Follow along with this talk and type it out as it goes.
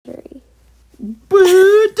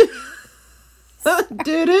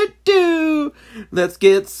Do-do-do. Let's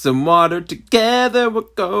get some water together. We're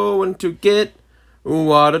going to get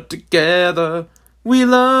water together. We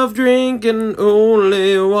love drinking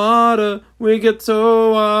only water. We get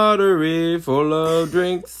so watery, full of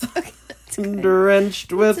drinks.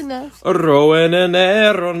 Drenched with Rowan and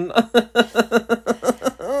Aaron.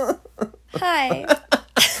 Hi.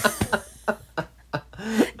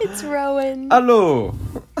 It's Rowan. Hello.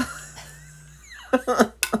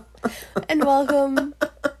 And welcome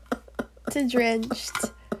to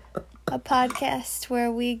Drenched, a podcast where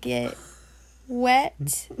we get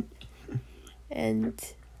wet and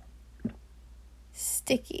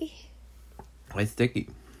sticky. Why sticky?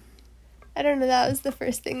 I don't know, that was the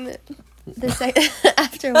first thing that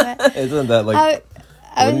after wet. Isn't that like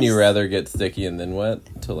wouldn't you rather get sticky and then wet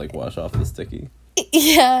to like wash off the sticky?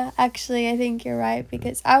 Yeah, actually I think you're right,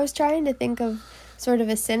 because I was trying to think of sort of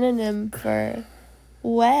a synonym for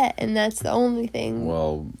wet, and that's the only thing.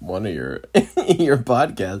 Well, one of your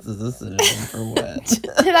podcasts is a synonym for wet.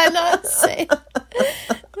 Did I not say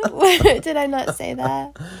Did I not say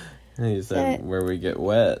that? You said where we get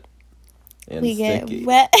wet and we sticky. Get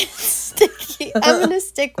wet and sticky. I'm going to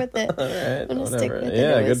stick with it. All right, I'm going to stick with it.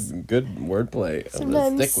 Yeah, good wordplay. I'm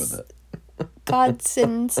going to stick with it. God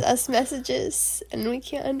sends us messages and we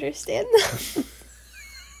can't understand them.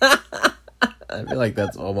 I feel like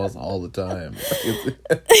that's almost all the time.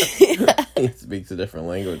 He speaks a different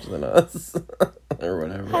language than us, or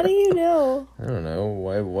whatever. How do you know? I don't know.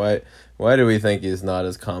 Why do we think he's not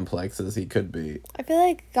as complex as he could be? I feel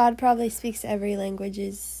like God probably speaks every language.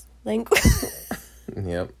 Yep.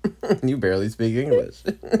 You barely speak English.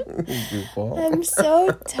 You fall. I'm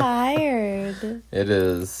so tired. It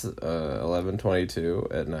is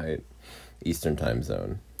 11:22 at night, Eastern Time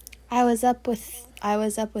Zone. I was up with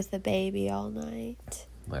the baby all night.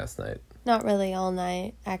 Last night. Not really all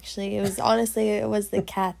night, actually. It was their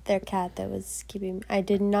cat that was keeping. I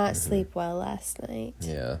did not sleep well last night.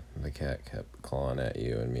 Yeah, the cat kept clawing at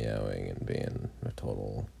you and meowing and being a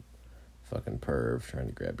total fucking perv, trying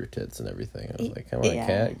to grab your tits and everything. I was like, come on,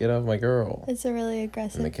 cat, get off my girl. It's a really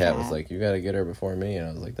aggressive And the cat was like, you gotta get her before me. And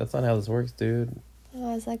I was like, that's not how this works, dude. And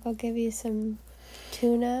I was like, I'll give you some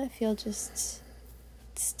tuna if you'll just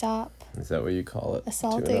stop. Is that what you call it?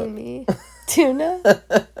 Assaulting me. Tuna?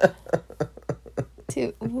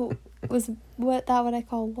 Was what I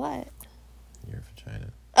call what? Your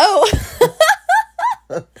vagina. Oh!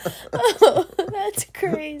 Oh, that's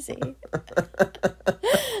crazy.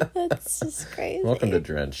 That's just crazy. Welcome to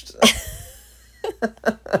Drenched.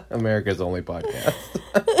 America's only podcast.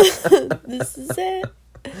 This is it.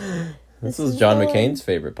 This was John McCain's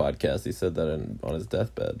favorite podcast. He said that on his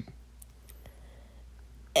deathbed.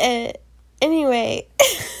 Anyway.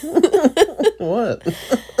 What?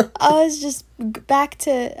 I was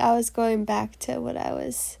going back to what I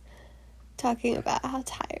was talking about, how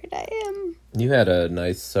tired I am. You had a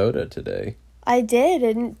nice soda today. I did.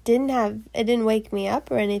 It didn't wake me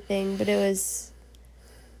up or anything, but it was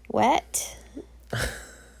wet.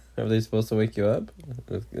 Are they supposed to wake you up?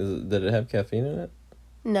 Did it have caffeine in it?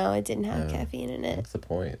 No, it didn't have caffeine in it. What's the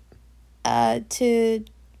point? To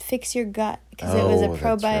fix your gut, because it was a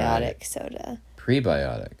probiotic soda.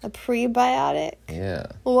 Prebiotic. A prebiotic? Yeah.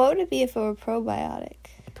 Well, what would it be if it were probiotic?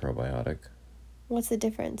 A probiotic. What's the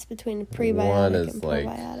difference between a prebiotic and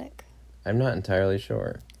probiotic? I'm not entirely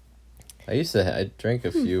sure. I drank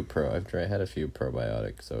a few I've had a few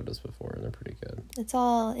probiotic sodas before, and they're pretty good. It's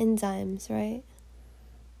all enzymes, right?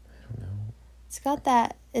 I don't know. It's got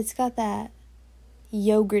that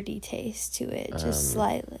yogurty taste to it, just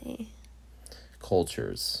slightly.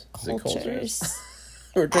 Cultures. Is it Cultures? Cultures.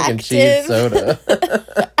 We're drinking cheese soda.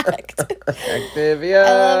 Active, yeah.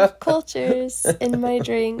 I love Cultures in my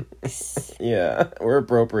drinks. Yeah, we're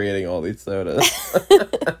appropriating all these sodas.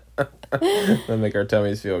 That make our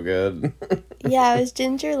tummies feel good. Yeah, it was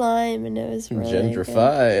ginger lime, and it was really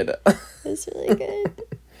gentrified. Good. It was really good.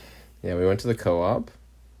 Yeah, we went to the co-op.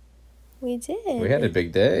 We did. We had a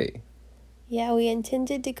big day. Yeah, we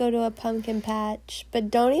intended to go to a pumpkin patch,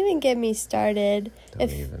 but don't even get me started.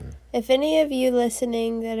 If any of you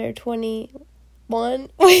listening that are 21...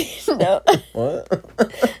 Wait, no. What?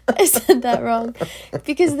 I said that wrong.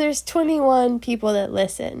 Because there's 21 people that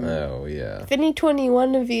listen. Oh, yeah. If any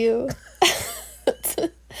 21 of you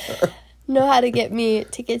know how to get me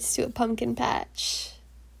tickets to a pumpkin patch,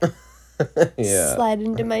 yeah, slide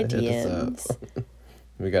into my DMs.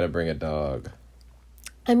 We gotta bring a dog.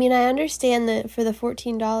 I mean, I understand that for the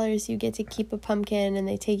 $14 you get to keep a pumpkin and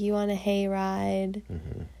they take you on a hayride.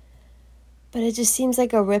 Mm-hmm. But it just seems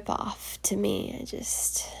like a ripoff to me.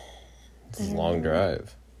 It's a long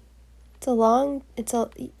drive.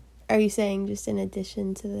 Are Are you saying just in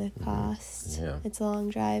addition to the cost? Yeah. It's a long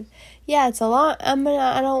drive. Yeah, it's a long... I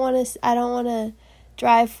don't want to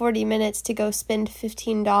drive 40 minutes to go spend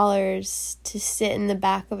 $15 to sit in the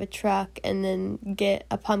back of a truck and then get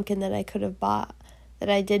a pumpkin that I could have bought, that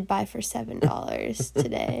I did buy for $7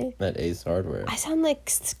 today. At Ace Hardware. I sound like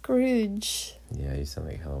Scrooge. Yeah, you sound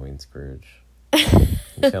like Halloween Scrooge.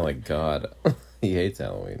 You sound like God. He hates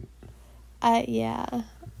Halloween. Yeah.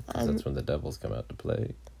 'Cause that's when the devils come out to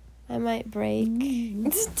play. I might break.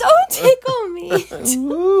 Don't tickle me.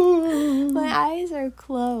 My eyes are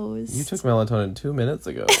closed. You took melatonin 2 minutes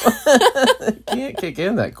ago. You can't kick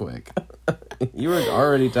in that quick. You were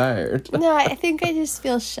already tired. No, I think I just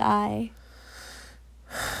feel shy.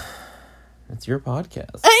 It's your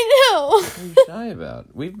podcast. I know. What are you shy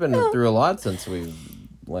about? We've been through a lot since we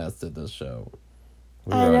last did this show.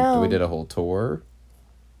 I know. We did a whole tour.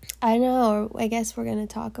 I know. I guess we're going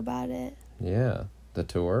to talk about it. Yeah. The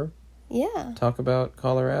tour. Yeah. Talk about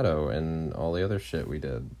Colorado and all the other shit we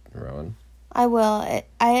did, Rowan. I will.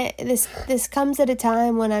 This comes at a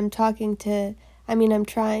time when I'm trying to...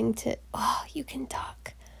 Oh, you can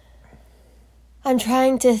talk. I'm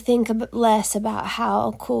trying to think less about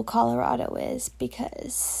how cool Colorado is,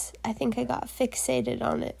 because I think I got fixated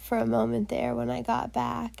on it for a moment there when I got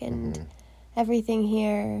back, and everything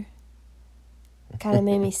here kind of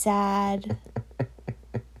made me sad.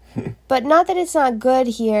 But not that it's not good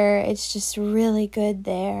here, it's just really good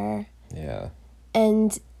there. Yeah.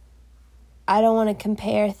 And I don't want to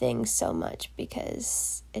compare things so much,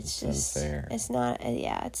 because it's just unfair. It's not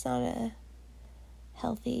the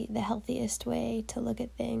healthiest way to look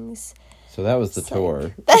at things. So that was the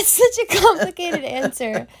tour. That's such a complicated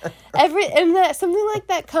answer. Something like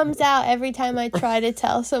that comes out every time I try to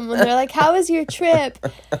tell someone. They're like, "How was your trip?"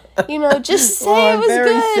 Just say it was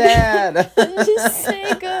very good. Sad. Just say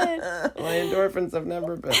good. My endorphins have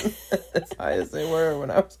never been as high as they were when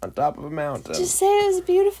I was on top of a mountain. Just say it was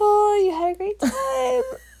beautiful. You had a great time.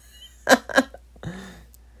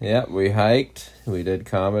 Yeah, we hiked. We did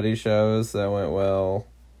comedy shows. That went well.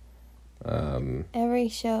 Every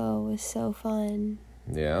show was so fun.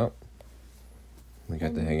 Yeah. We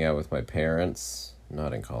got to hang out with my parents.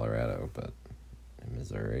 Not in Colorado, but in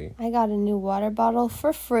Missouri. I got a new water bottle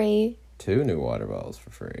for free. 2 new water bottles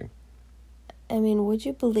for free. I mean, would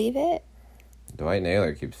you believe it? Dwight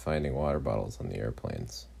Naylor keeps finding water bottles on the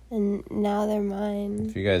airplanes. And now they're mine.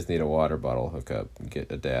 If you guys need a water bottle hookup,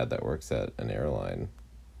 get a dad that works at an airline.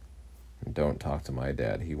 And don't talk to my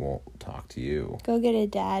dad. He won't talk to you. Go get a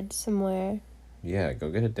dad somewhere. Yeah,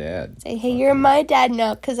 go get a dad. Say, hey, you're my dad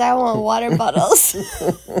now, because I want water bottles.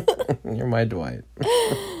 You're my Dwight.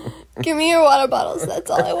 Give me your water bottles.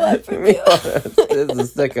 That's all I want from you. It's a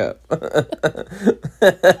stick up.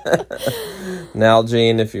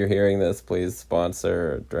 Nalgene, if you're hearing this, please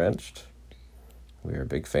sponsor Drenched. We are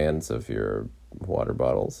big fans of your water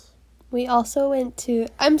bottles. We also went to...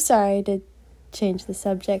 I'm sorry to change the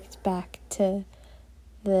subject back to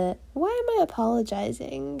the... Why am I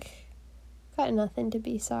apologizing? Got nothing to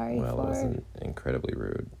be sorry for. Well, it wasn't incredibly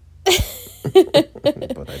rude.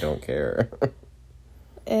 But I don't care.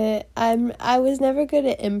 I was never good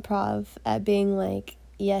at improv, at being like,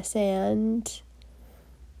 yes and.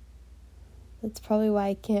 That's probably why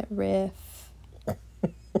I can't riff.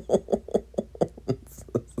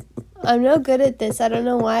 I'm no good at this. I don't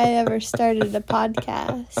know why I ever started a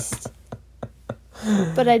podcast.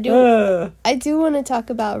 But I do want to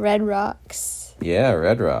talk about Red Rocks. Yeah,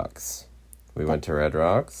 Red Rocks. We went to Red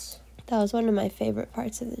Rocks. That was one of my favorite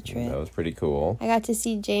parts of the trip. That was pretty cool. I got to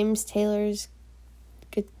see James Taylor's...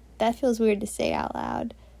 That feels weird to say out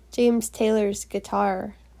loud. James Taylor's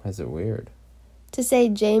guitar. Why is it weird? To say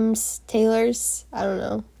James Taylor's... I don't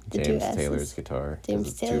know. James Taylor's guitar.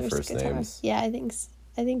 James Taylor's 2 first guitar. names. Yeah, I think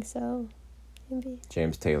so. Maybe.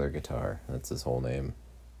 James Taylor Guitar. That's his whole name.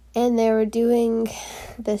 And they were doing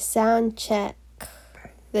the sound check.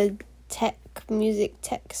 The music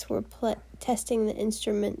techs were testing the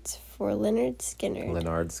instruments for Lynyrd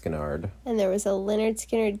Skynyrd. And there was a Lynyrd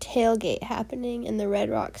Skynyrd tailgate happening in the Red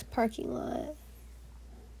Rocks parking lot.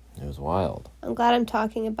 It was wild. I'm glad I'm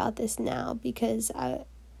talking about this now, because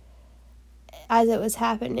as it was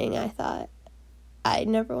happening, I thought, I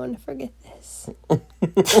never want to forget this. I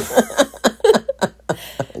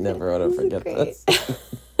never want to forget this.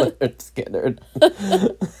 Lynyrd Skynyrd.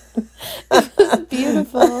 It was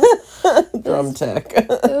beautiful. Drum tech.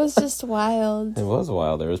 It was just wild. It was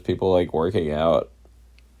wild. There was people like working out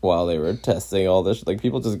while they were testing all this. Like,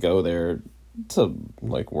 people just go there to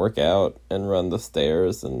like work out and run the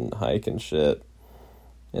stairs and hike and shit.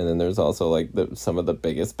 And then there's also like some of the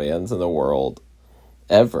biggest bands in the world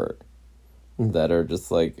ever. that are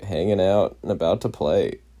just like hanging out and about to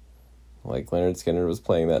play. Like Leonard Skinner was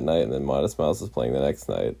playing that night, and then Modest Mouse was playing the next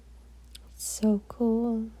night. So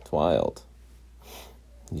cool. It's wild.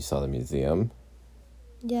 You saw the museum?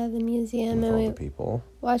 Yeah, the museum, With and all we the people.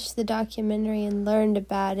 watched the documentary and learned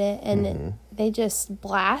about it, and they just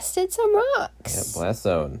blasted some rocks. Yeah, Blast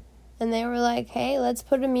Zone. And they were like, hey, let's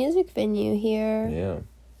put a music venue here. Yeah.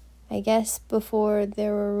 I guess before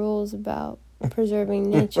there were rules about preserving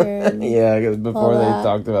nature. And yeah, because before all they that.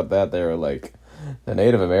 talked about that, they were like, the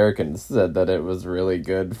Native Americans said that it was really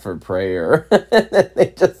good for prayer. And then they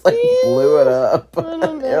just like blew it up. I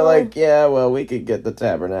don't They're know. like, yeah, well, we could get the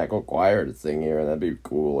Tabernacle Choir to sing here, and that'd be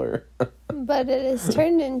cooler. But it has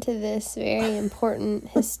turned into this very important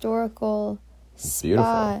historical beautiful.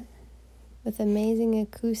 spot with amazing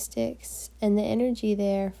acoustics, and the energy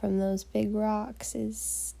there from those big rocks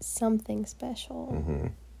is something special. Mm-hmm.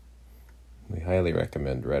 We highly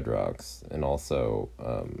recommend Red Rocks, and also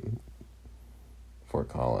Fort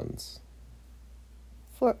Collins.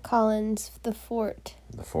 Fort Collins, the fort.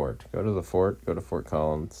 The fort. Go to the fort. Go to Fort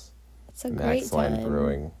Collins. It's a Max great Line time.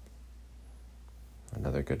 Brewing.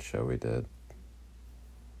 Another good show we did.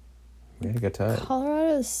 We had a good time.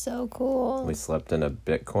 Colorado is so cool. We slept in a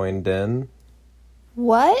Bitcoin den.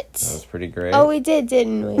 What? That was pretty great. Oh, we did,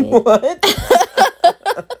 didn't we? What?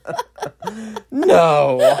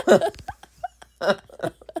 No.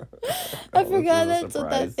 I forgot This that's was a what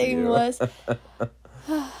that surprise to thing you. was.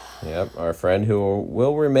 Yep, our friend who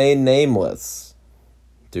will remain nameless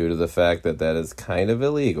due to the fact that that is kind of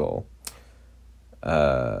illegal.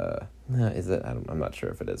 Is it? I'm not sure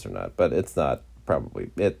if it is or not, but it's not.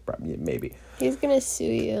 Probably maybe. He's gonna sue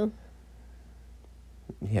you.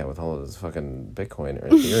 Yeah, with all of this fucking Bitcoin or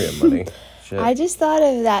Ethereum money. Shit. I just thought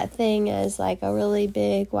of that thing as like a really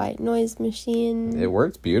big white noise machine. It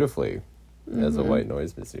works beautifully as a white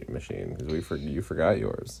noise machine because you forgot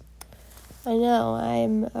yours. I know,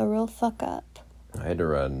 I'm a real fuck up. I had to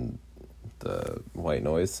run the white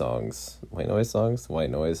noise on Spotify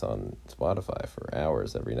for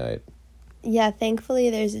hours every night. Yeah, thankfully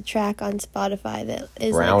there's a track on Spotify that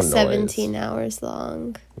is Brown like noise. 17 hours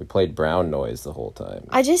long. We played brown noise the whole time.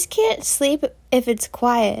 I just can't sleep if it's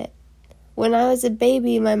quiet. When I was a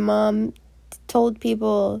baby, my mom told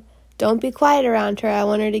people, don't be quiet around her. I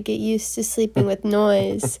want her to get used to sleeping with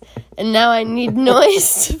noise. And now I need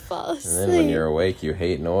noise to fall asleep. And then when you're awake, you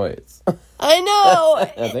hate noise. I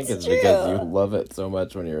know. I think it's true. because you love it so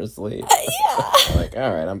much when you're asleep. Yeah. Like,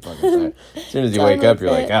 all right, I'm fucking tired. As soon as you Done wake up, with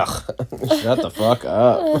you're like, it. ugh, shut the fuck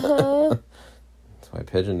up. Uh-huh. That's why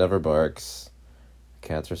Pigeon never barks.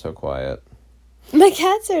 Cats are so quiet. My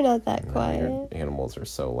cats are not that Your quiet. animals are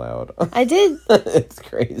so loud. I did. It's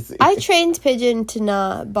crazy. I trained Pigeon to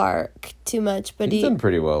not bark too much, but He's done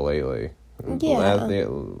pretty well lately. Yeah.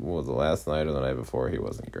 What was the last night or the night before? He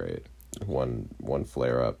wasn't great. One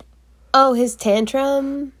flare up. Oh, his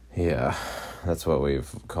tantrum? Yeah, that's what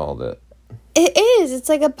we've called it. It is. It's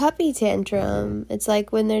like a puppy tantrum. It's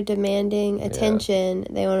like when they're demanding attention,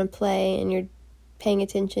 they want to play, and you're paying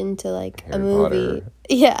attention to like a Harry movie. Potter.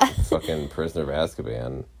 Yeah. Fucking Prisoner of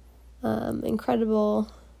Azkaban.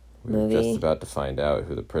 Incredible We were movie. just about to find out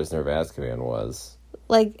who the Prisoner of Azkaban was.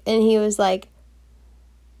 Like, and he was like,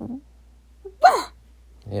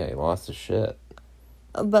 Yeah, he lost his shit.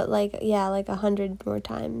 but like, yeah, like 100 more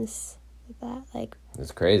times with that. Like,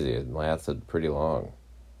 It's crazy. It lasted pretty long.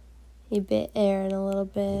 he bit Aaron a little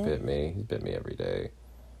He bit. bit me. He bit me every day.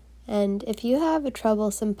 And if you have a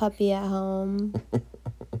troublesome puppy at home,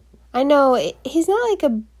 I know he's not like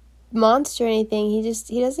a monster or anything.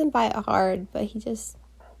 He doesn't bite hard, but he just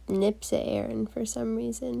nips at Aaron for some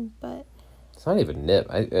reason. But It's not even nip.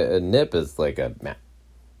 A nip is like a,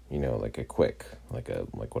 like a quick, like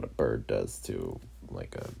what a bird does to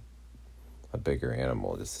like a bigger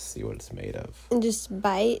animal just to see what it's made of. and just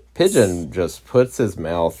bite Pigeon just puts his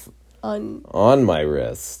mouth on my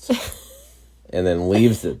wrist and then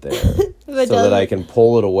leaves it there But so that I can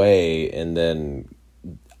pull it away, and then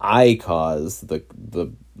I cause the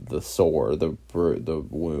sore, the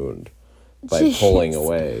wound by Jeez. pulling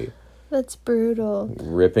away, That's brutal.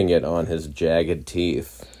 ripping it on his jagged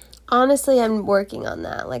teeth. Honestly, I'm working on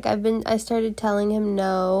that. Like I started telling him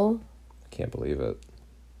no. I can't believe it.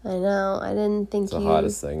 I know. I didn't think It's the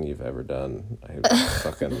hottest thing you've ever done. I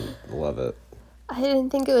fucking love it. I didn't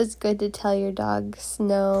think it was good to tell your dogs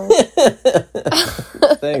no.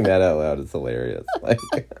 Saying that out loud is hilarious. Like,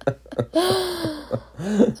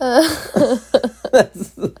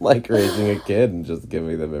 that's like raising a kid and just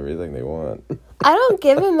giving them everything they want. I don't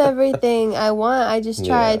give him everything I want. I just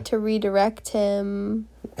try Yeah. to redirect him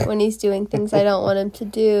when he's doing things I don't want him to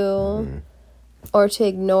do. or to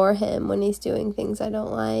ignore him when he's doing things I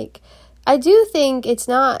don't like. I do think it's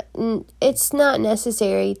not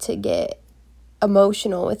necessary to get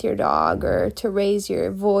emotional with your dog or to raise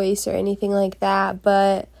your voice or anything like that,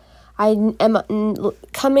 but I am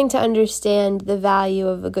coming to understand the value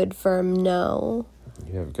of a good firm no.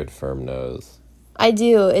 You have a good firm nose. I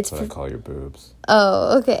do. It's That's what I call your boobs.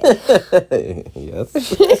 Oh, okay. Yes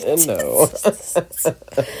and no.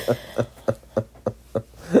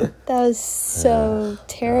 That was so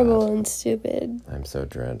terrible and stupid. I'm so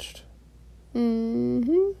drenched.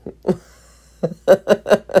 Mm-hmm.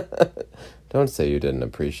 Don't say you didn't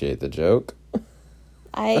appreciate the joke.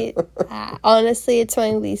 Honestly, it's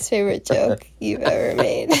my least favorite joke you've ever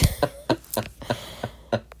made.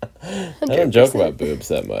 I don't joke about boobs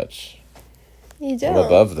that much. You don't. I'm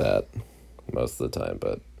above that most of the time,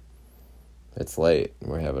 but it's late.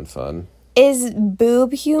 We're having fun. Is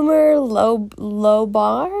boob humor low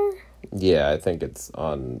bar? Yeah, I think it's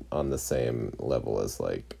on the same level as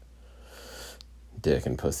like dick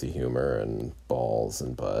and pussy humor and balls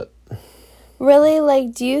and butt. Really?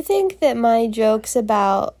 Like, do you think that my jokes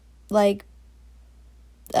about like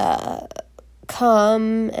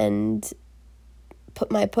cum and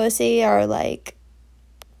put my pussy are like...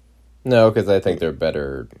 No, because I think they're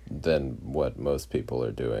better than what most people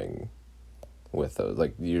are doing with those.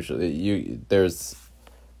 Like, usually there's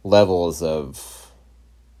levels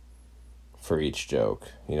for each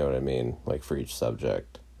joke, you know what I mean? Like, for each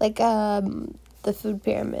subject. Like the food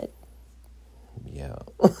pyramid. Yeah.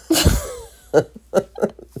 So,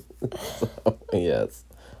 yes.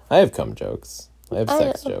 I have cum jokes. I have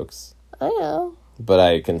sex jokes. I know. But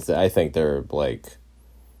I think they're like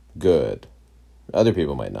good. Other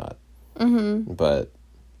people might not. Mm-hmm. But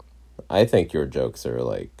I think your jokes are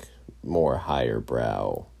like more higher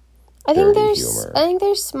brow. I think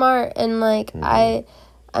they're smart, and like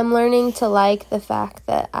I'm learning to like the fact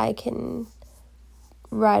that I can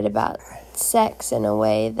write about sex in a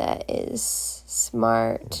way that is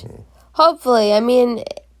smart. Mm-hmm. Hopefully, I mean,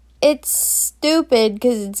 it's stupid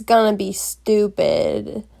because it's gonna be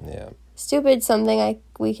stupid. Yeah. Stupid's something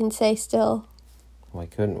we can say still. Why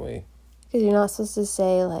couldn't we? Because you're not supposed to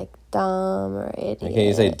say like dumb or idiot. Why can't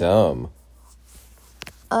you say dumb?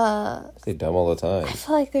 Say dumb all the time. I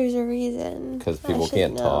feel like there's a reason. Because people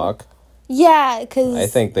can't talk? Yeah, because... I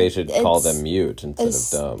think they should call them mute instead of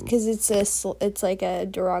dumb. Because it's like a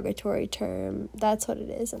derogatory term. That's what it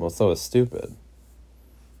is. Well, so is stupid.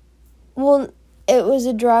 Well, it was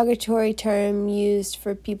a derogatory term used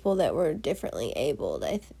for people that were differently abled.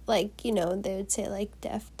 Like, you know, they would say like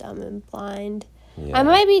deaf, dumb, and blind. Yeah. I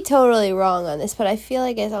might be totally wrong on this, but I feel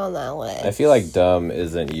like it's on that list. I feel like dumb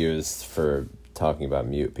isn't used for talking about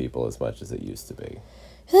mute people as much as it used to be.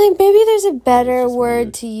 I feel like maybe there's a better word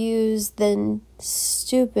mute to use than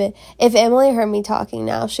stupid. If Emily heard me talking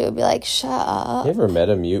now, she would be like, shut up. You ever met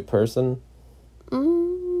a mute person? I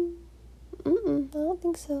don't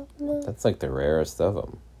think so, no. That's like the rarest of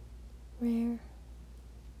them. Rare.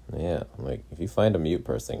 Yeah, like if you find a mute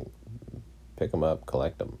person, pick them up,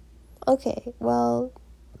 collect them. Okay, well...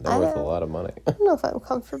 They're worth a lot of money. I don't know if I'm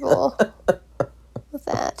comfortable with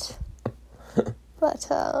that. But,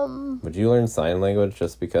 Would you learn sign language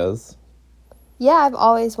just because? Yeah, I've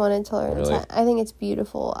always wanted to learn sign. I think it's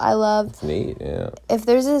beautiful. It's neat, yeah. If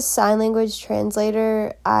there's a sign language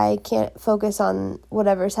translator, I can't focus on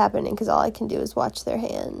whatever's happening because all I can do is watch their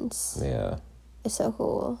hands. Yeah. It's so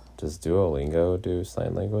cool. Does Duolingo do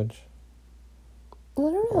sign language? I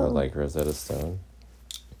don't know. Or like Rosetta Stone?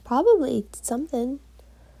 Probably something.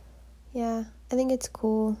 Yeah, I think it's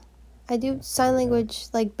cool. I do sign language,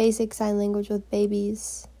 like basic sign language with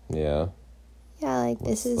babies. Yeah. Yeah, like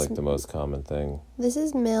this is like the most common thing. This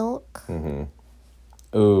is milk.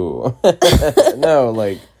 Mm-hmm. Ooh. No,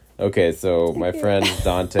 like, okay, so my friends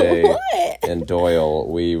Dante and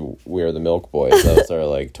Doyle, we are the Milk Boys. That was our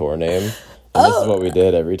like tour name. And this is what we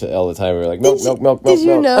did all the time. We were like, milk. Did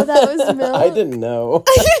you know that was milk? I didn't know.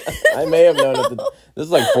 I may have known this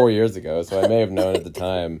is like 4 years ago, so I may have known at the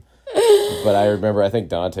time. But I remember, I think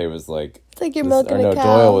Dante was like... It's like you're milking a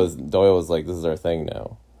cow. Doyle was like, this is our thing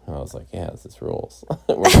now. And I was like, yeah, this is rules.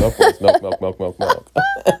 We're milk boys. Milk.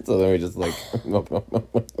 So then we just like, milk.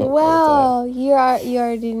 Wow, you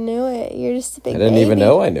already knew it. You're just a big baby. I didn't even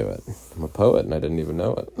know I knew it. I'm a poet and I didn't even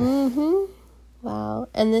know it. Mm-hmm. Wow.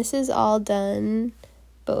 And this is all done,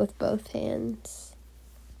 but with both hands.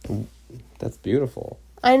 That's beautiful.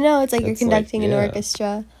 I know, it's like you're conducting an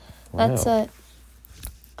orchestra. Wow. That's what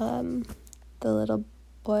the little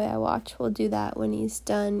boy I watch will do that when he's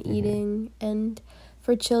done eating. And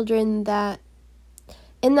for children that,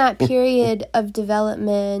 in that period of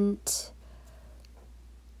development,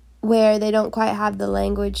 where they don't quite have the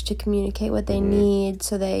language to communicate what they need,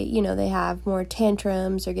 so they, they have more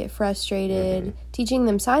tantrums or get frustrated. Teaching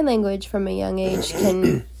them sign language from a young age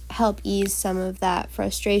can help ease some of that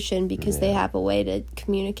frustration because they have a way to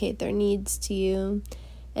communicate their needs to you.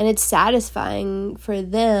 And it's satisfying for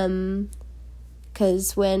them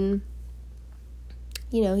because when,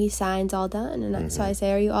 he signs all done, and so I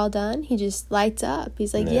say, "Are you all done?" He just lights up.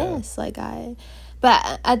 He's like, "Yes."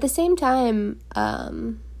 But at the same time,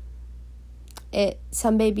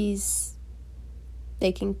 some babies,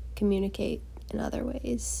 they can communicate in other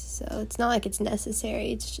ways, so it's not like it's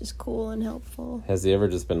necessary. It's just cool and helpful. Has he ever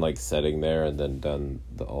just been like sitting there and then done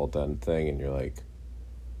the all done thing, and you're like,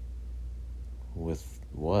 with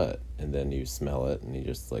what? And then you smell it and you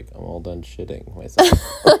just like, I'm all done shitting myself.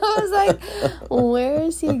 I was like, where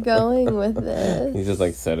is he going with this? He's just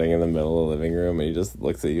like sitting in the middle of the living room and he just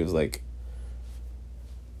looks at you as like,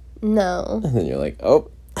 no. And then you're like, oh,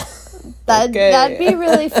 that'd be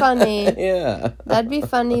really funny. Yeah, that'd be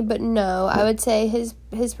funny, but no, I would say his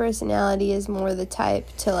personality is more the type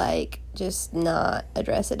to like just not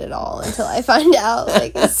address it at all until I find out.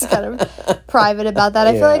 Like, it's kind of private about that.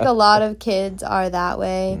 I feel like a lot of kids are that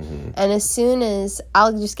way. And as soon as,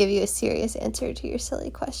 I'll just give you a serious answer to your silly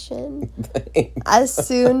question. as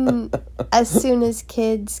soon as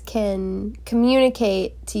kids can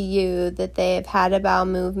communicate to you that they have had a bowel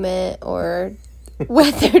movement or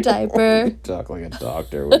wet their diaper. You talk like a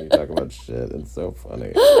doctor when you talk about shit. It's so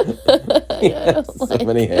funny. So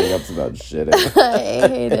many hang-ups about shitting. I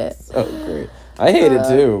hate it. It's so great. I hate it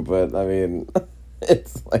too, but I mean,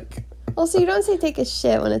 it's like... Also, you don't say take a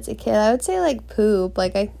shit when it's a kid. I would say like poop.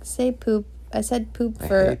 Like I say poop. I said poop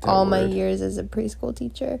for all my years as a preschool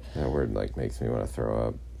teacher. That word like makes me want to throw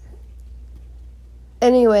up.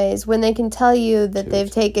 Anyways, when they can tell you that they've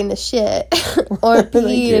taken a shit or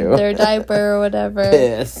peed in their diaper or whatever.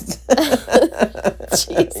 Pissed.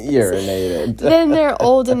 Urinated. Then they're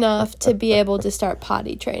old enough to be able to start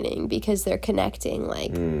potty training because they're connecting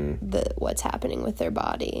like what's happening with their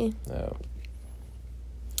body. Oh.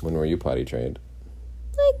 When were you potty trained?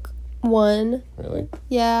 Like 1. Really?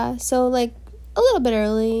 Yeah, so like a little bit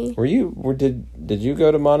early. Did you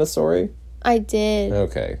go to Montessori? I did.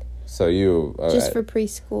 Okay. So you... Just for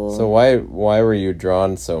preschool. So why were you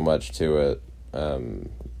drawn so much to it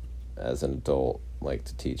as an adult, like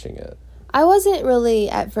to teaching it? I wasn't really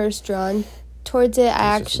at first drawn towards it.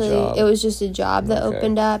 It was just a job that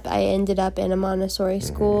opened up. I ended up in a Montessori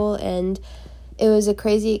school, and it was a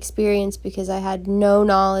crazy experience because I had no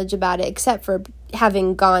knowledge about it except for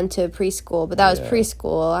having gone to preschool, but that was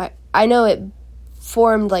preschool. I know it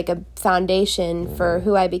formed like a foundation for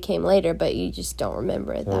who I became later, but you just don't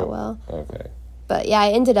remember it that well. Okay. But yeah,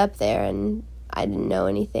 I ended up there and I didn't know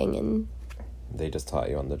anything, and they just taught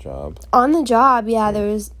you on the job. On the job, yeah, there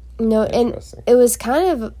was no, and it was kind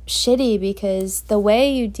of shitty because the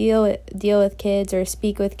way you deal with kids or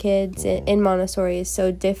speak with kids in Montessori is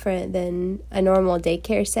so different than a normal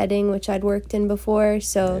daycare setting, which I'd worked in before.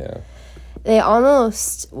 So they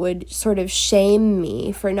almost would sort of shame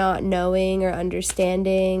me for not knowing or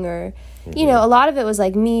understanding, or you know, a lot of it was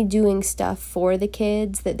like me doing stuff for the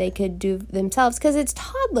kids that they could do themselves because it's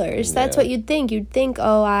toddlers. That's what you'd think. You'd think,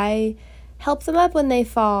 oh, I help them up when they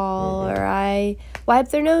fall, or I wipe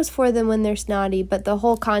their nose for them when they're snotty. But the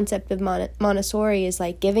whole concept of Montessori is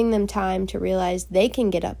like giving them time to realize they can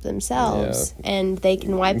get up themselves and they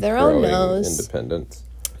can wipe their own nose. Independence.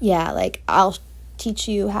 Yeah, like I'll teach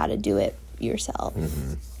you how to do it yourself.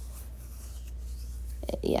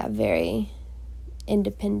 Yeah, very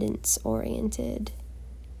independence oriented,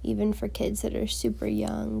 even for kids that are super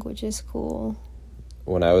young, which is cool.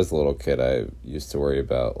 When I was a little kid, I used to worry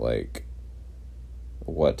about like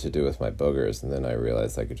what to do with my boogers, and then I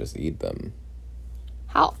realized I could just eat them.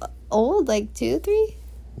 How old? Like 2, 3?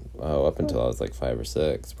 Oh, up until I was like 5 or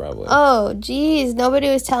 6, probably. Oh, geez. Nobody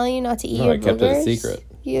was telling you not to eat your boogers? I kept it a secret.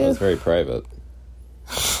 It was very private.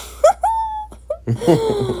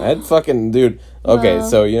 I had fucking... Dude, okay,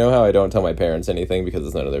 so you know how I don't tell my parents anything because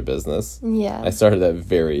it's none of their business? Yeah. I started that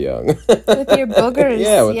very young. With your boogers?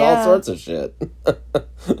 Yeah, with all sorts of shit.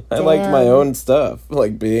 I liked my own stuff,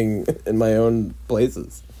 like being in my own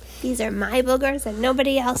places. These are my boogers and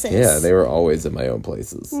nobody else's. Yeah, they were always in my own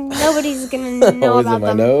places. Nobody's going to know always about in my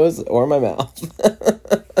them. nose or my mouth.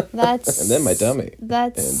 That's... And then my tummy.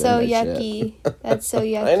 That's so yucky. That's so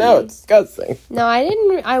yucky. I know, it's disgusting. No,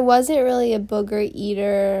 I wasn't really a booger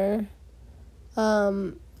eater.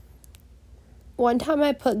 One time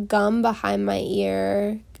I put gum behind my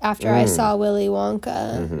ear after I saw Willy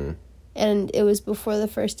Wonka. And it was before the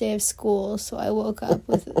first day of school, so I woke up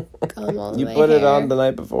with gum all in my hair. You put it on the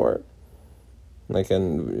night before? Like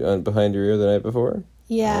behind your ear the night before?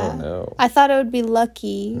 Yeah. Oh, no. I thought it would be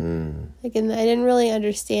lucky. Like, and I didn't really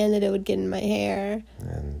understand that it would get in my hair.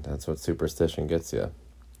 And that's what superstition gets you.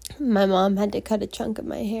 My mom had to cut a chunk of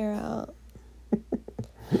my hair out.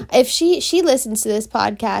 If she listens to this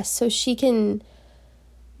podcast, so she can...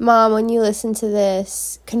 Mom, when you listen to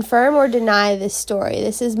this, confirm or deny this story.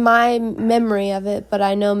 This is my memory of it, but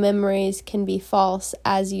I know memories can be false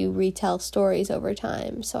as you retell stories over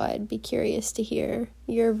time. So I'd be curious to hear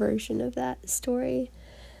your version of that story.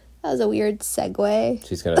 That was a weird segue.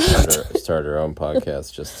 She's going to start her own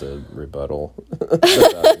podcast just to rebuttal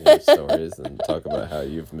about your stories and talk about how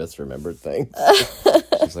you've misremembered things.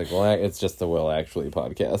 She's like, well, it's just the Will Actually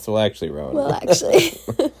podcast. Well, actually, Rowan. Well, actually.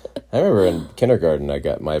 I remember in kindergarten, I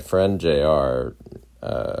got my friend JR,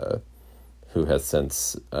 who has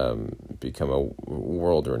since become a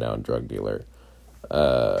world-renowned drug dealer.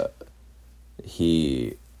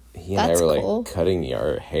 He and I were cool. cutting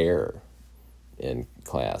our hair in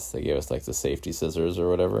class. They gave us the safety scissors or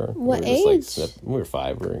whatever. What we were just, age? We were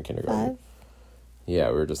 5. We were in kindergarten. 5? Yeah,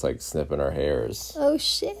 we were just snipping our hairs. Oh,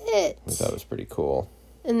 shit. I thought it was pretty cool.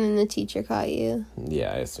 And then the teacher caught you.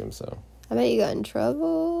 Yeah, I assume so. I bet you got in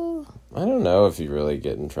trouble. I don't know if you really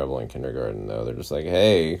get in trouble in kindergarten, though. They're just like,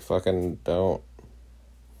 hey, fucking don't.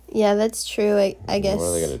 Yeah, that's true, I guess. What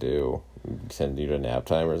are they going to do? Send you to nap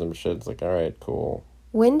time or some shit? It's like, all right, cool.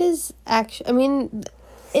 When does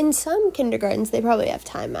in some kindergartens, they probably have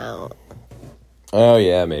timeout. Oh,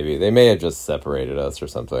 yeah, maybe. They may have just separated us or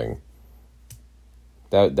something.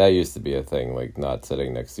 That used to be a thing, not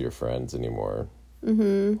sitting next to your friends anymore.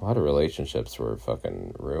 Mm-hmm. A lot of relationships were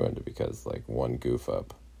fucking ruined because, one goof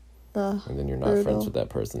up. Ugh, and then you're not brutal. friends with that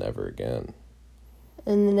person ever again.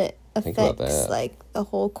 And then it Think about affects, that. the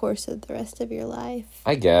whole course of the rest of your life.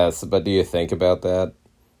 I guess, but do you think about that?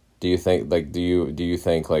 Do you think, do you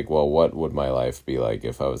think, well, what would my life be like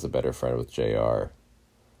if I was a better friend with JR?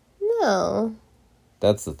 No.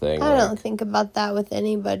 That's the thing. I don't think about that with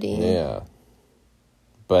anybody. Yeah.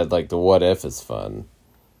 But, the what if is fun.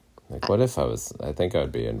 What if I think I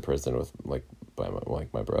would be in prison with, my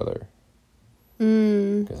brother.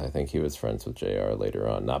 Because I think he was friends with JR later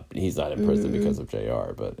on. He's not in prison because of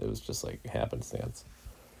JR, but it was just, happenstance.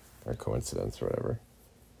 Or coincidence or whatever.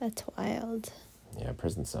 That's wild. Yeah,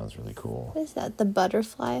 prison sounds really cool. What is that, the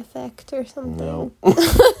butterfly effect or something? No.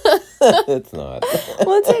 It's not.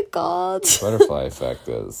 What's it called? Butterfly effect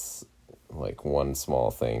is, one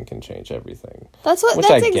small thing can change everything. That's Which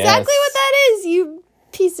exactly guess- what that is, you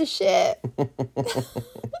piece of shit.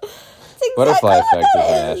 Butterfly Effect is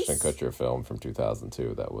an is. Ashton Kutcher film from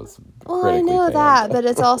 2002 that was Well, I critically know panned. that, but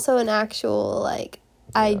it's also an actual,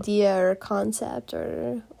 idea or concept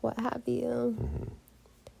or what have you. Mm-hmm.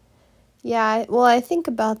 Yeah, I think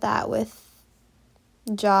about that with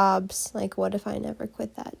jobs. What if I never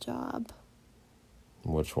quit that job?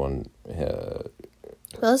 Which one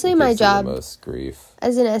Mostly gives my you job the most grief?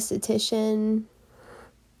 as an esthetician.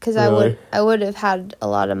 Because Really? I would have had a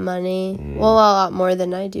lot of money. Well, a lot more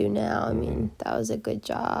than I do now. I mean, that was a good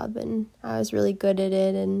job, and I was really good at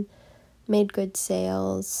it and made good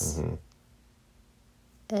sales.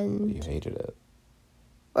 And You hated it.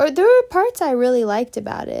 or there were parts I really liked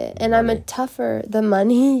about it, and I'm Money. the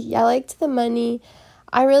money. I liked the money.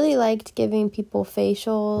 I really liked giving people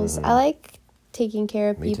facials. I like taking care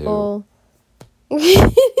of Me people.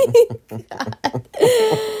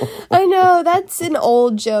 I know, that's an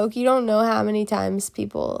old joke. You don't know how many times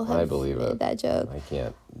people have I believe made it. that joke. I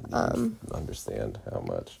can't understand how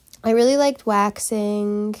much. I really liked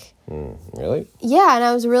waxing. Really? Yeah, and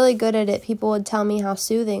I was really good at it. People would tell me how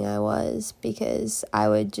soothing I was because I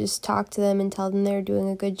would just talk to them and tell them they were doing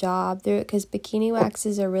a good job. Because bikini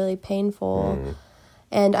waxes are really painful.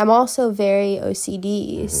 And I'm also very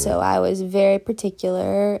OCD, so I was very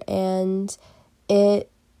particular, and it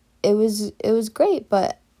was great,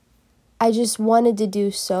 but I just wanted to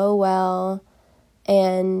do so well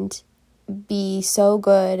and be so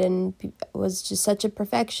good, and was just such a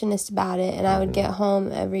perfectionist about it. And I would get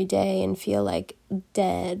home every day and feel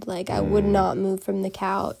dead, I would not move from the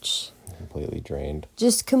couch. Completely drained.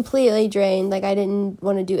 Just completely drained. I didn't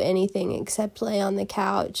want to do anything except lay on the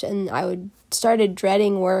couch, and I started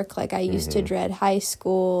dreading work I used to dread high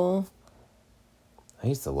school. I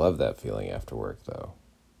used to love that feeling after work, though.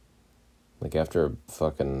 After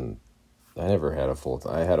fucking... I never had a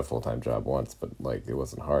full-time... I had a full-time job once, but, it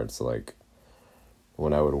wasn't hard. So,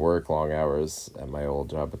 when I would work long hours at my old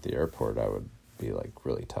job at the airport, I would be,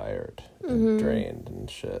 really tired and drained and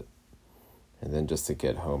shit. And then just to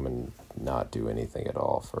get home and not do anything at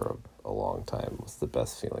all for a long time was the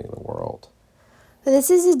best feeling in the world. But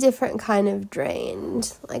this is a different kind of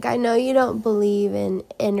drained. Like, I know you don't believe in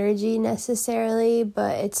energy necessarily,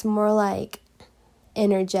 but it's more like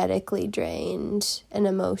energetically drained and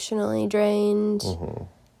emotionally drained.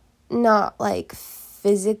 Not like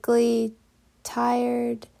physically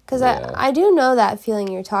tired. Because I do know that feeling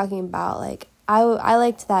you're talking about. Like, I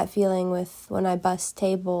liked that feeling with when I bust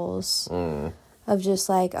tables. Of just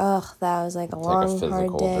like, ugh, that was like a long,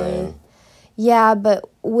 hard day. Drain. Yeah, but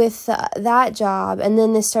with that job, and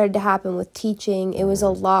then this started to happen with teaching, it was a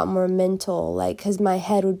lot more mental, like, because my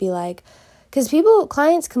head would be like, because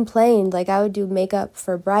clients complained, like, I would do makeup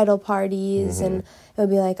for bridal parties, and it would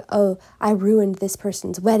be like, oh, I ruined this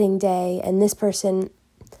person's wedding day, and this person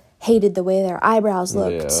hated the way their eyebrows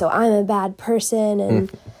looked, so I'm a bad person,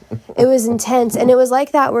 and it was intense, and it was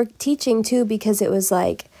like that work teaching, too, because it was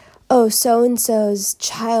like, oh, so-and-so's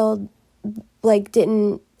child, like,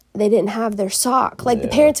 they didn't have their sock. Like, the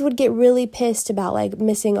parents would get really pissed about, like,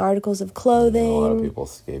 missing articles of clothing. A lot of people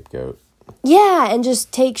scapegoat. Yeah, and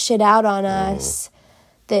just take shit out on us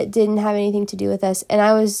that didn't have anything to do with us. And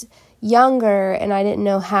I was younger, and I didn't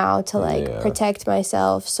know how to, like, protect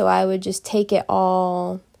myself, so I would just take it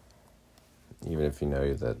all. Even if you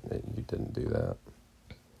know that you didn't do that.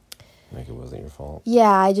 Like, it wasn't your fault.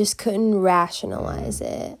 Yeah, I just couldn't rationalize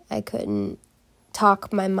it. I couldn't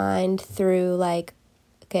talk my mind through, like,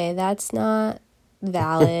 okay, that's not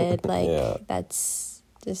valid. Like, that's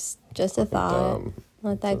just a thought. Dumb.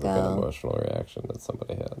 Let that go. An emotional reaction that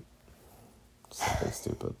somebody had. Something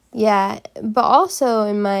stupid. Yeah, but also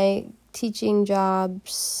in my teaching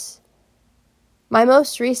jobs, my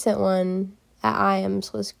most recent one at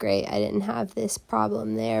IAMS was great. I didn't have this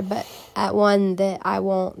problem there, but at one that I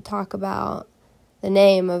won't talk about the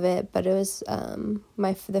name of it, but it was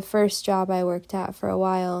the first job I worked at for a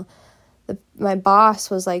while. My boss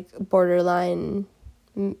was like borderline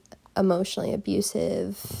emotionally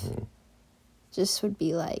abusive, just would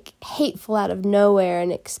be like hateful out of nowhere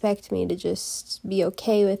and expect me to just be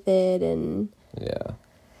okay with it. And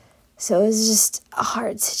so it was just a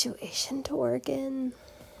hard situation to work in.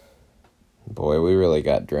 Boy, we really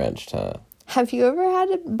got drenched, huh? Have you ever had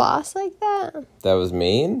a boss like that? That was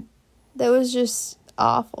mean? That was just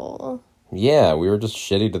awful. Yeah, we were just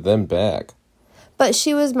shitty to them back. But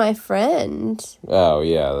she was my friend. Oh,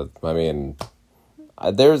 yeah. I mean,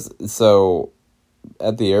 at the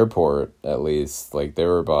airport, at least, like, there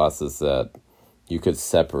were bosses that you could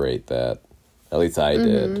separate that. At least I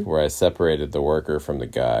did, where I separated the worker from the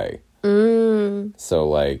guy. So,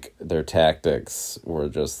 like, their tactics were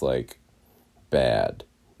just, like, bad.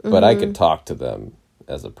 But I could talk to them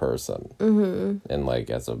as a person. And,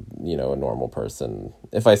 like, as a normal person.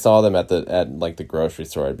 If I saw them at the grocery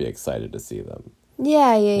store, I'd be excited to see them.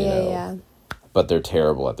 Yeah. But they're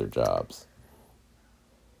terrible at their jobs.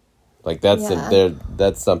 Like, that's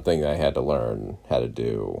something I had to learn how to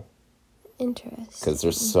do. Interesting. Because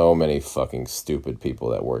there's so many fucking stupid people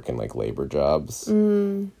that work in, like, labor jobs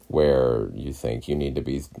where you think you need to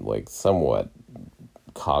be, like, somewhat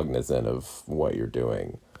cognizant of what you're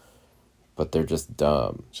doing. But they're just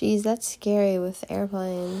dumb. Jeez, that's scary with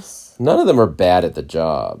airplanes. None of them are bad at the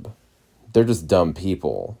job. They're just dumb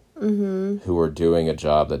people who are doing a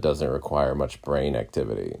job that doesn't require much brain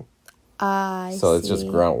activity. So it's just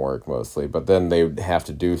grunt work mostly. But then they would have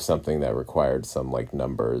to do something that required some, like,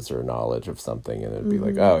 numbers or knowledge of something. And it'd be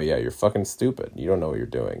like, oh, yeah, you're fucking stupid. You don't know what you're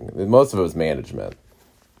doing. Most of it was management.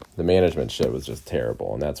 The management shit was just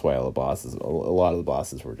terrible. And that's why a lot of the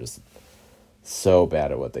bosses were just so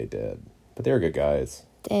bad at what they did. But they were good guys.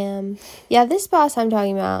 Damn. Yeah, this boss I'm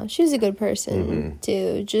talking about, she was a good person,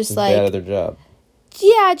 too. Just like... bad at their job.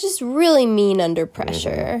 Yeah, just really mean under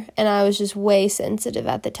pressure. And I was just way sensitive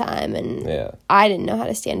at the time. And I didn't know how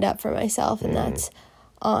to stand up for myself. And that's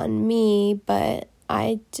on me. But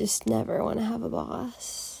I just never want to have a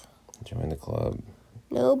boss. Join the club.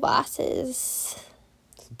 No bosses.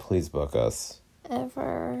 Please book us.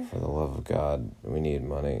 Ever. For the love of God, we need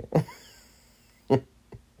money.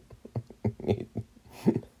 we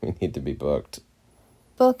need to be booked.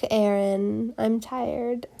 Book Aaron. I'm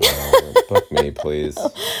tired. Book me, please.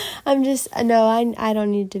 I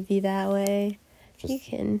don't need to be that way. You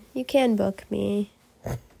can book me.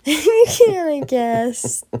 You can, I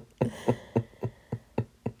guess.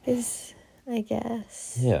 I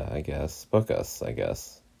guess. Yeah, I guess. Book us, I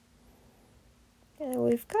guess. Yeah,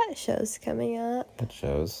 we've got shows coming up. What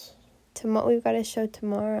shows? We've got a show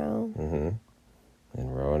tomorrow. In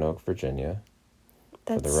Roanoke, Virginia.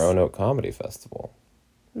 For the Roanoke Comedy Festival.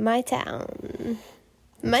 My town.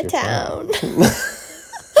 My town.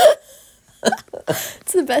 It's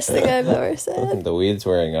It's the best thing I've ever said. The weed's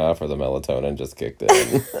wearing off or the melatonin just kicked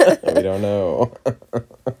in. We don't know.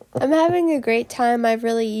 I'm having a great time. I've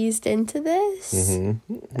really eased into this.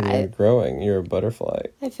 Mm-hmm. You're growing. You're a butterfly.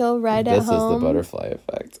 I feel right at home. This is the butterfly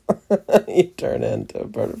effect. You turn into a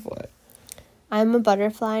butterfly. I'm a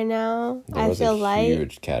butterfly now. I feel light. There was a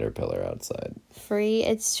huge caterpillar outside. Free.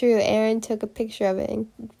 It's true. Aaron took a picture of it and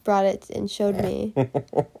brought it and showed me.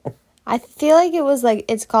 I feel like it was like,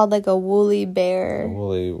 it's called like a woolly bear.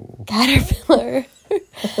 Caterpillar.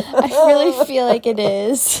 I really feel like it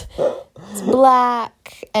is. It's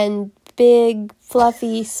black and big,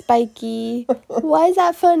 fluffy, spiky. Why is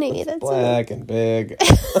that funny? That's black and big.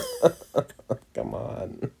 Come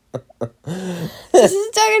on. This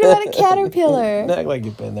is talking about a caterpillar. Act like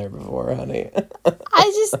you've been there before, honey.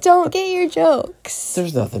 I just don't get your jokes.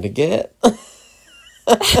 There's nothing to get.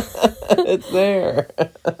 It's there.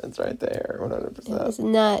 It's right there, 100%. It was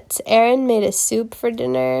nuts. Aaron made a soup for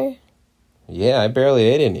dinner. Yeah, I barely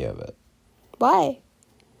ate any of it. Why?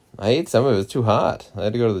 I ate some of it. It was too hot. I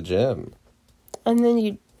had to go to the gym. And then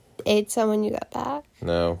you ate some when you got back?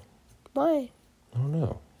 No. Why? I don't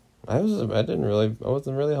know. I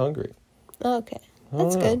wasn't really hungry. Oh, okay.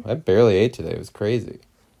 That's good. I barely ate today. It was crazy.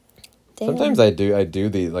 Damn. Sometimes I do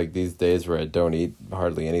these days where I don't eat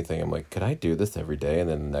hardly anything. I'm like, could I do this every day? And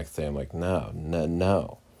then the next day I'm like, no.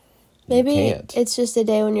 Maybe you can't. It's just a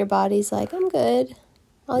day when your body's like, I'm good.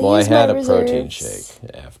 I had a protein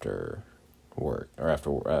shake after work or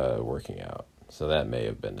after working out. So that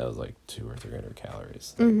was like 200 or 300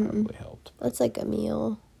 calories. That probably helped. That's like a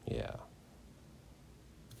meal. Yeah.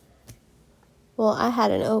 Well, I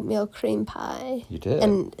had an oatmeal cream pie. You did?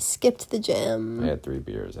 And skipped the gym. I had 3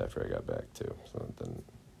 beers after I got back, too. So it didn't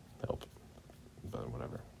help. But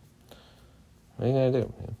whatever. What are you going to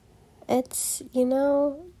do? Yeah. It's,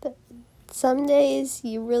 some days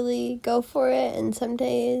you really go for it, and some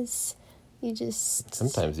days you just...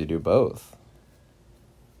 Sometimes you do both.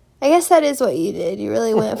 I guess that is what you did. You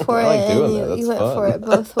really went for I like it, doing and that. you went fun. for it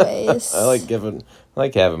both ways. I like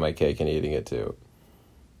having my cake and eating it, too.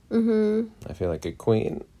 Mm-hmm. I feel like a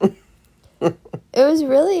queen. It was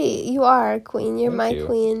really... You are a queen. You're my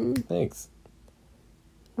queen. Thanks.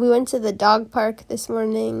 We went to the dog park this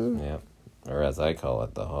morning. Yeah. Or as I call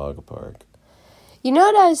it, the hog park. You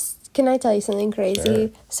know what Can I tell you something crazy? Sure.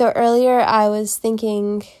 So earlier I was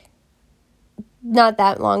thinking, not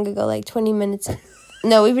that long ago, like 20 minutes.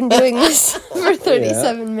 No, we've been doing this for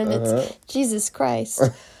 37 minutes. Uh-huh. Jesus Christ.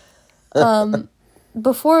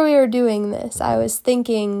 Before we were doing this, I was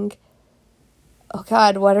thinking, oh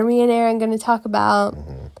God, what are me and Aaron going to talk about?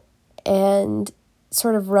 And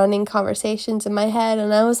sort of running conversations in my head.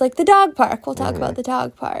 And I was like, the dog park. We'll talk about the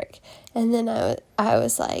dog park. And then I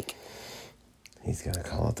was like, he's going to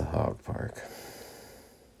call it the hog park.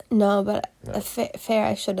 No, but fair.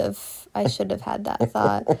 I should have had that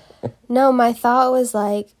thought. No, my thought was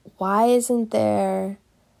like, why isn't there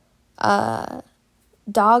a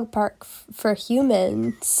dog park for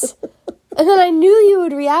humans? And then I knew you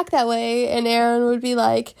would react that way, and Aaron would be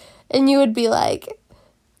like, and you would be like,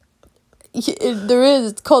 there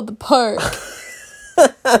is. It's called the park.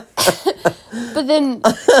 But then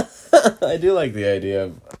I do like the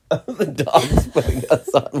idea of the dogs putting us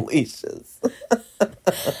on leashes. I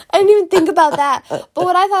didn't even think about that. But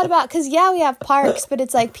what I thought about, because we have parks, but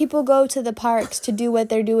it's like people go to the parks to do what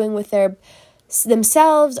they're doing with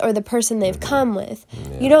themselves or the person they've come with.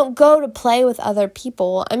 Yeah. You don't go to play with other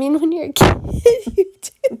people. I mean, when you're a kid, you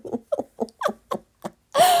do.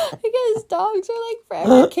 I guess dogs are like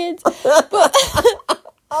forever kids. But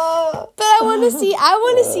I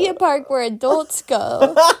want to see a park where adults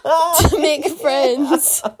go to make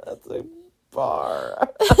friends. That's a bar.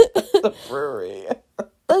 That's a brewery.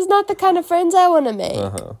 That's not the kind of friends I want to make.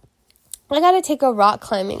 I gotta take a rock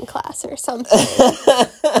climbing class or something.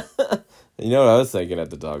 You know what I was thinking at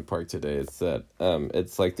the dog park today? It's that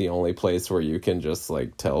it's like the only place where you can just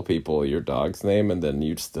like tell people your dog's name and then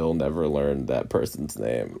you still never learn that person's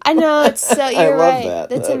name. I know, it's so you're right. That.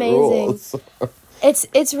 That's that amazing. Rules.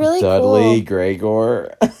 It's really Dudley, cool.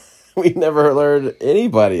 Gregor. We never learned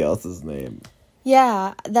anybody else's name.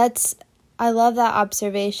 Yeah, I love that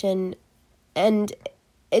observation, and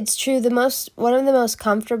it's true. One of the most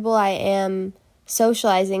comfortable I am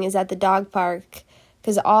socializing is at the dog park,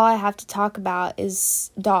 because all I have to talk about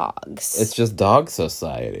is dogs. It's just dog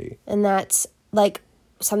society, and that's like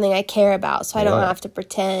something I care about, so I don't have to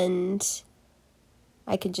pretend.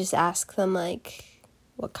 I could just ask them like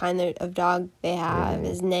what kind of dog they have,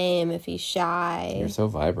 his name, if he's shy. You're so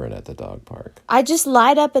vibrant at the dog park. I just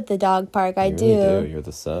light up at the dog park. I do. Really do. You're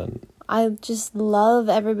the sun. I just love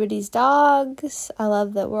everybody's dogs. I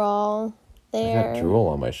love that we're all there. I got drool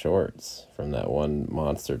on my shorts from that one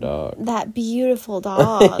monster dog. That beautiful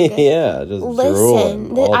dog. Yeah, just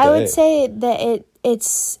listen. all I day. would say that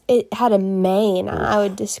it had a mane. Oof. I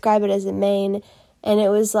would describe it as a mane, and it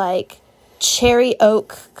was like cherry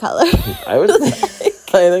oak color.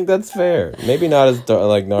 I think that's fair. Maybe not as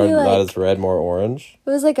not as red, more orange. It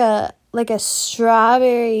was like a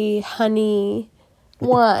strawberry honey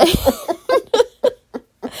wine.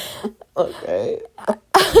 Okay.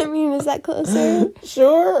 I mean, is that closer?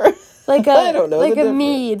 Sure. Like I don't know like the a difference.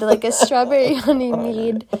 mead, like a strawberry honey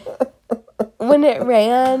mead. When it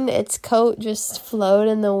ran, its coat just flowed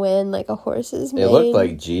in the wind like a horse's mane. It looked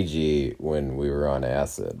like Gigi when we were on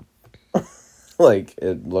acid. Like,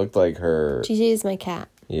 it looked like her... Gigi is my cat.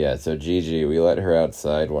 Yeah, so Gigi, we let her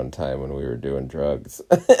outside one time when we were doing drugs.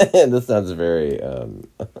 And this sounds very...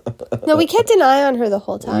 No, we kept an eye on her the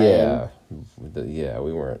whole time. Yeah. Yeah,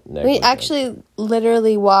 we weren't negligent. We actually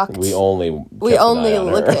literally walked. We only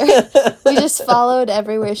looked at her. We just followed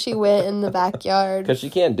everywhere she went in the backyard. Because she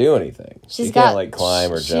can't do anything. She can't, like,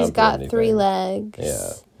 climb or jump She's got or anything. 3 legs.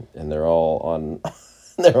 Yeah, and they're all on...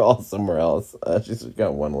 They're all somewhere else. She's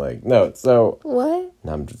got 1 leg. No, so... What?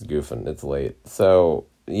 No, I'm just goofing. It's late. So,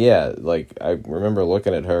 yeah, like, I remember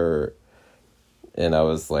looking at her, and I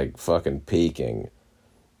was, like, fucking peeking.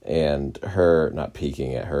 And her... Not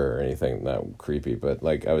peeking at her or anything, not creepy, but,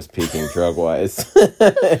 like, I was peeking drug-wise.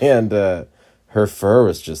 And her fur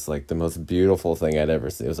was just, like, the most beautiful thing I'd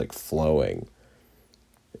ever seen. It was, like, flowing.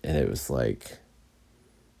 And it was, like...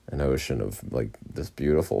 an ocean of, like, this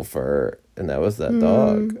beautiful fur, and that was that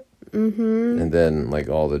dog. Mm-hmm. And then, like,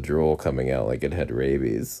 all the drool coming out like it had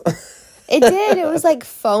rabies. It did. It was, like,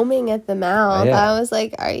 foaming at the mouth. Yeah. I was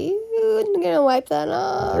like, are you gonna wipe that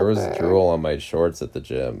off? There was drool on my shorts at the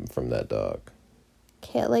gym from that dog.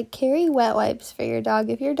 Can't, like, carry wet wipes for your dog.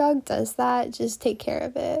 If your dog does that, just take care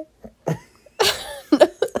of it.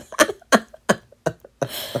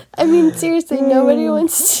 I mean, seriously, nobody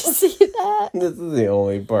wants to see that. This is the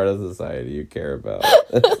only part of society you care about.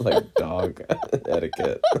 It's like dog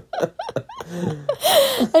etiquette.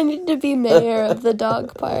 I need to be mayor of the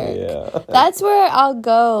dog park. Yeah. That's where I'll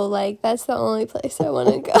go. Like, that's the only place I want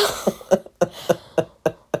to go.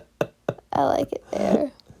 I like it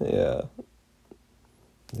there. Yeah.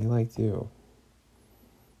 They liked you.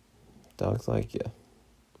 Dogs like you.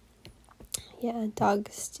 Yeah,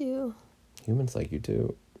 dogs too. Humans like you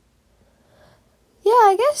too. Yeah,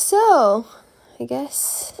 I guess so. I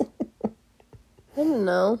guess. I don't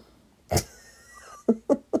know. I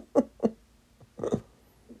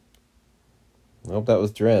hope that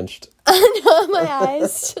was drenched. I know, my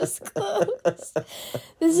eyes just closed.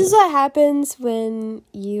 This is what happens when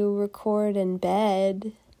you record in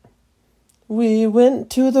bed. We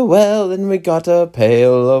went to the well and we got a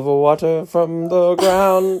pail of water from the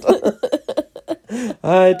ground.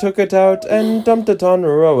 I took it out and dumped it on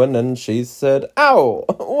Rowan, and she said, "Ow,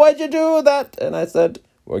 why'd you do that?" And I said,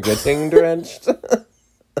 "We're getting drenched."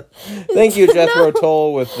 Thank you, Jethro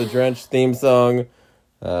Tull, with the Drenched theme song.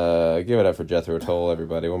 Give it up for Jethro Tull,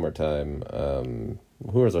 everybody, one more time.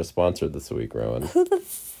 Who is our sponsor this week, Rowan? Who the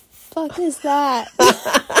fuck is that?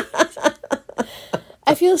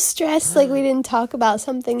 I feel stressed like we didn't talk about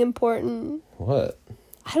something important. What?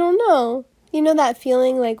 I don't know. You know that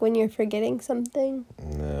feeling like when you're forgetting something?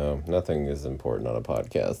 No, nothing is important on a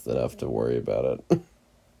podcast enough to worry about it.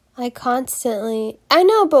 I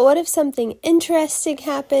know, but what if something interesting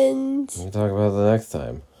happens? We'll talk about it the next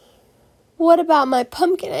time. What about my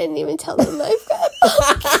pumpkin? I didn't even tell them I've got a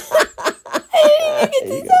pumpkin. I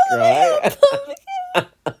didn't even get to tell them I had a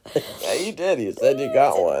pumpkin. Yeah, you did. You said you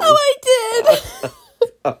got one. Oh, I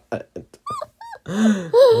did.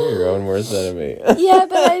 You're your own worst enemy. Yeah,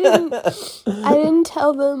 but I didn't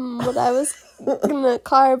tell them what I was gonna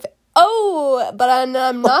carve. Oh, but I'm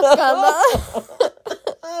not gonna.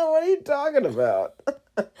 What are you talking about?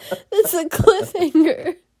 It's a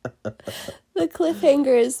cliffhanger. The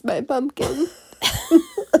cliffhanger is my pumpkin.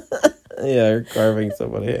 Yeah, you're carving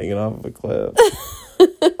somebody hanging off of a cliff.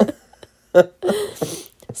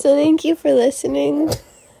 So thank you for listening.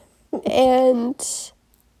 And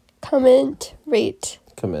comment, rate.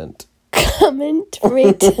 Comment. Comment,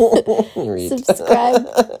 rate. Read. Subscribe.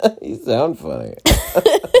 You sound funny.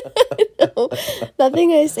 No,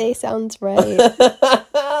 nothing I say sounds right.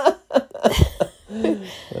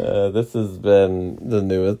 This has been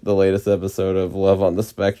the latest episode of Love on the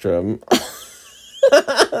Spectrum.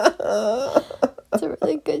 It's a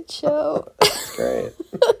really good show. Great.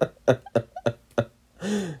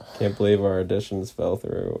 Can't believe our auditions fell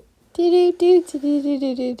through. Do. Is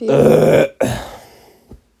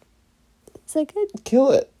that good?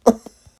 Kill it.